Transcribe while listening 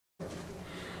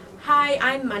Hi,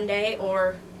 I'm Monday,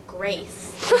 or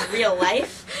Grace, in real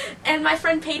life, and my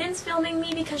friend Peyton's filming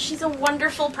me because she's a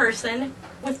wonderful person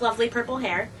with lovely purple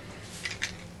hair.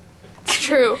 It's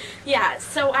true. Yeah,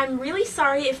 so I'm really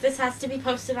sorry if this has to be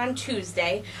posted on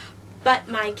Tuesday, but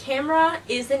my camera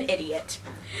is an idiot.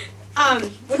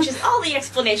 Which is all the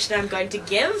explanation I'm going to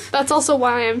give. That's also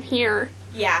why I'm here.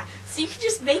 Yeah, so you can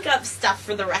just make up stuff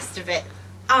for the rest of it.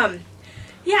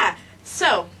 Yeah,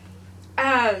 so,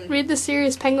 Read the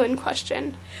serious penguin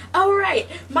question. oh right,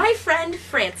 my friend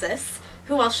Francis,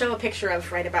 who I'll show a picture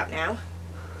of right about now,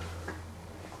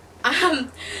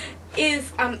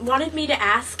 wanted me to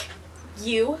ask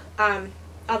you,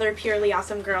 other purely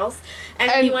awesome girls,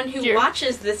 and anyone who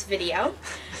watches this video,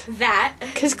 that...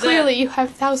 Because clearly you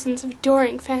have thousands of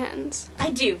adoring fans.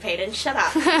 I do, Peyton, shut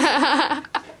up.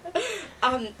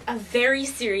 A very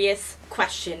serious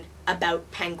question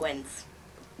about penguins.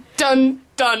 Dun,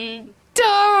 dun,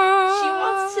 dun! She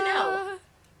wants to know,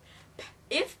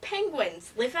 if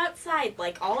penguins live outside,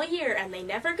 like, all year and they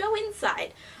never go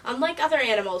inside, unlike other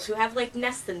animals who have, like,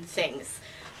 nests and things,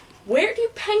 where do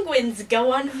penguins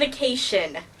go on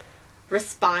vacation?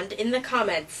 Respond in the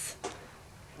comments.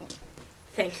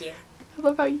 Thank you. I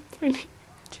love how you pointing.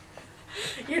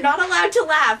 You're not allowed to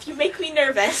laugh. You make me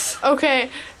nervous. Okay,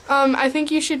 I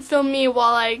think you should film me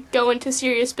while I go into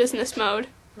serious business mode.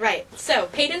 Right. So,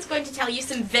 Peyton's going to tell you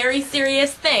some very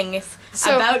serious things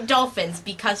about dolphins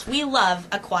because we love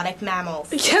aquatic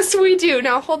mammals. Yes, we do.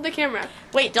 Now hold the camera.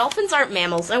 Wait, dolphins aren't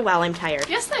mammals. Oh, well, I'm tired.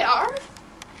 Yes, they are.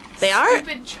 They are?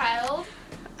 Stupid child.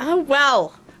 Oh,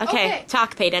 well. Okay, Okay.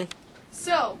 talk, Peyton.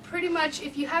 So, pretty much,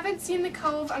 if you haven't seen The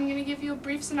Cove, I'm going to give you a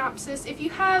brief synopsis. If you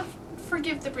have,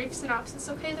 forgive the brief synopsis,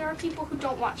 okay? There are people who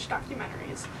don't watch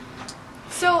documentaries.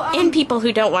 So, And people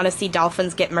who don't want to see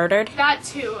dolphins get murdered. That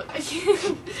too.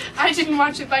 I didn't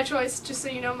watch it by choice, just so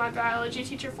you know, my biology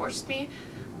teacher forced me.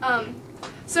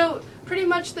 So, pretty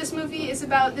much this movie is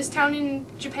about this town in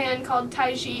Japan called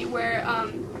Taiji, where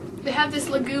they have this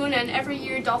lagoon and every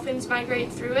year dolphins migrate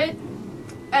through it.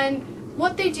 And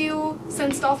what they do,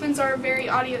 since dolphins are very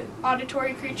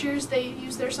auditory creatures, they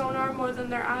use their sonar more than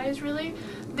their eyes, really.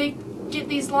 They get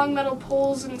these long metal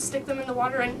poles and stick them in the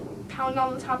water and pound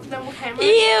on the top of them with hammers.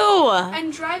 Ew!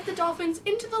 And drive the dolphins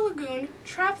into the lagoon,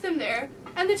 trap them there,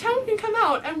 and the town can come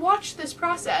out and watch this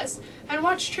process, and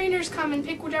watch trainers come and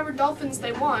pick whatever dolphins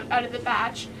they want out of the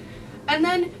batch. And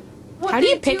then How do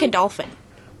you pick a dolphin?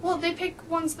 Well, they pick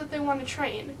ones that they want to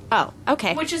train. Oh,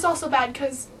 okay. Which is also bad,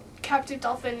 because captive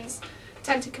dolphins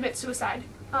tend to commit suicide.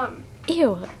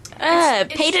 Ew.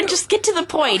 It's Peyton, true. just get to the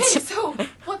point. Okay, so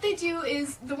what they do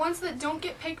is the ones that don't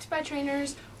get picked by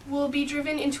trainers will be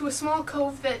driven into a small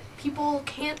cove that people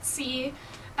can't see,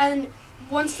 and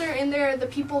once they're in there, the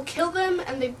people kill them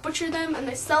and they butcher them and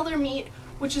they sell their meat,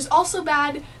 which is also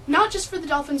bad, not just for the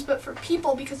dolphins but for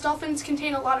people, because dolphins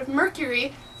contain a lot of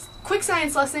mercury. Quick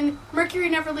science lesson, mercury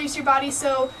never leaves your body,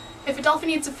 so if a dolphin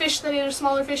eats a fish that ate a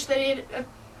smaller fish that ate a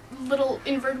little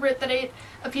invertebrate that ate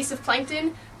a piece of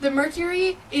plankton, the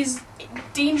mercury is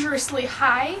dangerously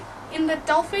high in the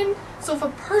dolphin, so if a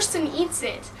person eats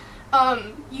it,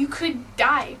 you could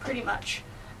die, pretty much.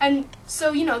 And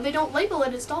so, you know, they don't label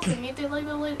it as dolphin meat, they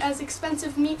label it as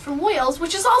expensive meat from whales,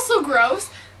 which is also gross.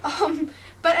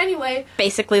 But anyway...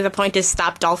 Basically, the point is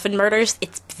stop dolphin murders.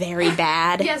 It's very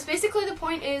bad. Yes, basically the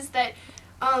point is that,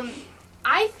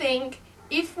 I think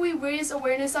if we raise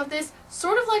awareness of this,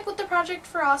 sort of like with the Project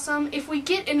for Awesome, if we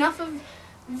get enough of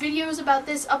videos about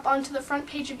this up onto the front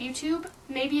page of YouTube,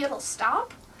 maybe it'll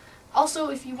stop. Also,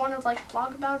 if you want to, like,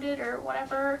 blog about it or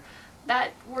whatever,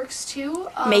 that works too.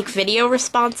 Make video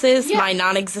responses, yeah. my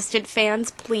non-existent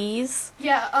fans, please.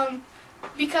 Yeah,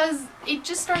 because it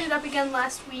just started up again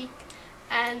last week,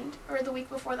 or the week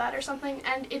before that or something,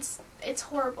 and it's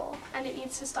horrible, and it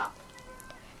needs to stop.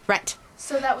 Right.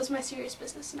 So that was my serious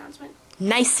business announcement.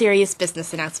 Nice, serious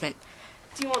business announcement.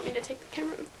 Do you want me to take the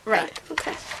camera? Right.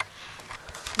 Okay.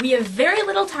 We have very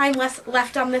little time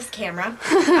left on this camera,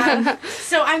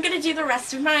 so I'm going to do the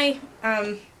rest of my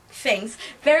things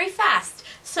very fast.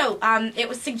 So, it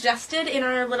was suggested in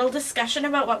our little discussion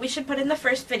about what we should put in the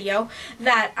first video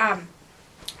that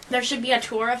there should be a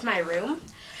tour of my room.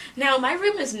 Now, my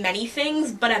room is many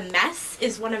things, but a mess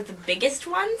is one of the biggest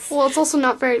ones. Well, it's also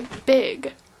not very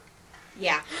big.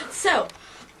 Yeah. So,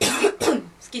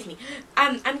 excuse me.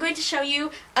 I'm going to show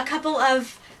you a couple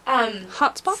of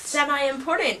hotspots?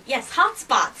 Semi-important, yes,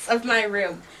 hotspots of my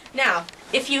room. Now,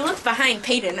 if you look behind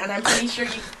Peyton, and I'm pretty sure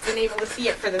you've been able to see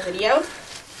it for the video,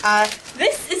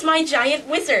 this is my giant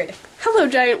wizard. Hello,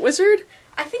 giant wizard.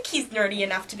 I think he's nerdy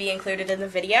enough to be included in the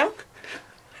video.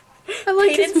 I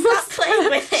like Peyton, his stop mustache. playing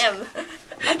with him.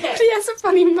 Okay. She has a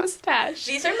funny mustache.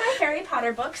 These are my Harry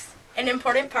Potter books. An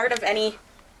important part of any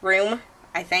room,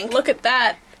 I think. Look at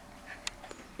that.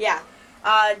 Yeah.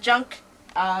 Junk.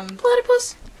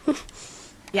 Platypus.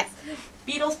 Yes.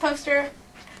 Beatles poster.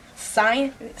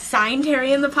 Signed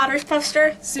Harry and the Potters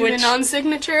poster. Zoom on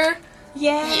signature.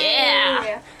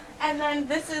 Yeah. And then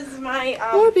this is my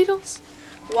More Beatles.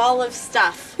 wall of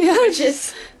stuff. Yeah, Which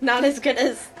is not as good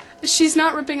as... She's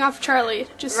not ripping off Charlie,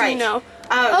 just so you Right. know.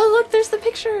 Oh, look, there's the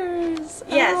pictures.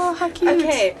 Yes. Oh, how cute.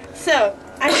 Okay, so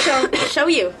I shall show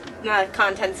you the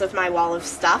contents of my wall of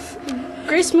stuff.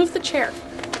 Grace, move the chair.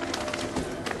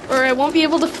 Or I won't be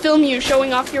able to film you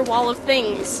showing off your wall of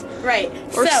things. Right.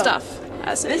 Or so, stuff.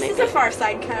 As it This may is be. a Far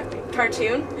Side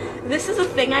cartoon. This is a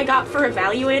thing I got for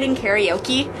evaluating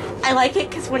karaoke. I like it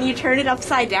because when you turn it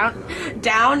upside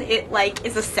down, it like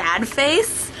is a sad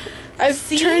face. I've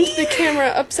See? turned the camera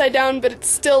upside down, but it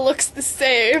still looks the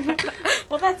same.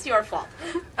 Well, that's your fault.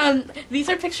 These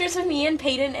are pictures of me and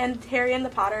Peyton and Harry and the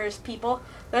Potters people.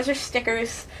 Those are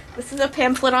stickers. This is a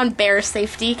pamphlet on bear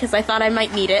safety because I thought I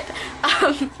might need it.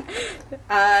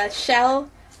 Shell,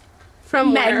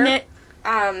 From magnet,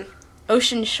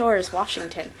 Ocean Shores,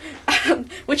 Washington,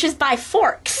 which is by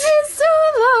Forks.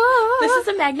 Missoula. This is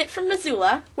a magnet from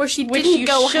Missoula, where she which didn't you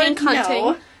go should hank hunting.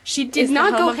 know She is did the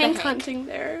not home go of the hank hank. hunting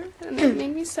there, and it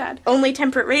made me sad. only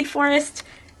temperate rainforest,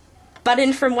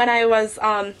 button from when I was,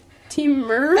 Team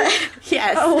Merv?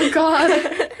 yes. Oh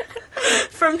god.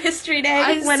 From History Day,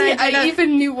 I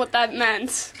even knew what that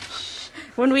meant.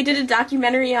 when we did a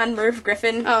documentary on Merv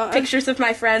Griffin, Oh, pictures of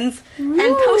my friends,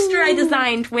 and poster I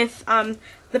designed with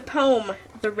the poem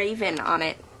 "The Raven" on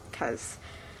it, because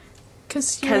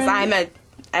I'm a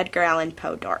Edgar Allan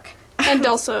Poe dork. And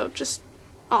also just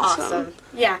awesome.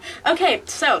 Yeah. Okay,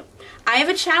 so I have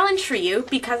a challenge for you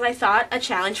because I thought a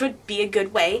challenge would be a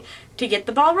good way to get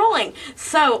the ball rolling.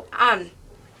 So,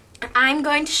 I'm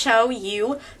going to show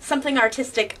you something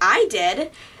artistic I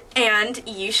did, and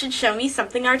you should show me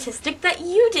something artistic that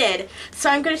you did.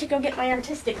 So I'm going to go get my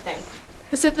artistic thing.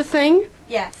 Is it the thing?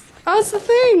 Yes. Oh, it's the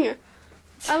thing!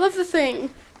 I love the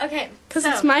thing. Okay. Because so,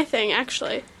 it's my thing,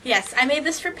 actually. Yes, I made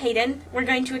this for Peyton. We're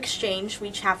going to exchange. We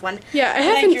each have one. Yeah, I And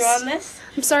haven't... I drew on this.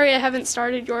 I'm sorry I haven't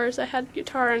started yours. I had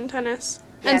guitar and tennis.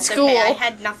 Yeah, And it's school. Okay. I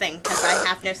had nothing because I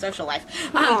have no social life.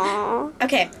 Aww.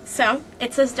 Okay, so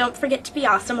it says "Don't forget to be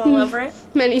awesome" all over it.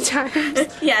 Many times.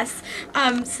 Yes,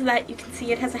 so that you can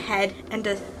see it has a head and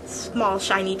a small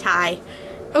shiny tie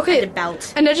Okay, and a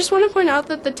belt. and I just want to point out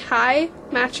that the tie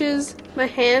matches my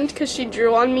hand because she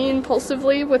drew on me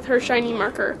impulsively with her shiny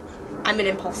marker. I'm an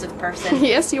impulsive person.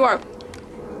 Yes, you are.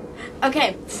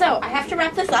 Okay, so I have to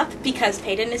wrap this up because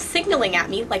Peyton is signaling at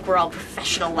me like we're all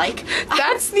professional-like.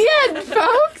 That's the end,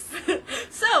 folks!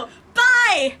 So,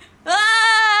 bye!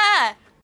 Ah!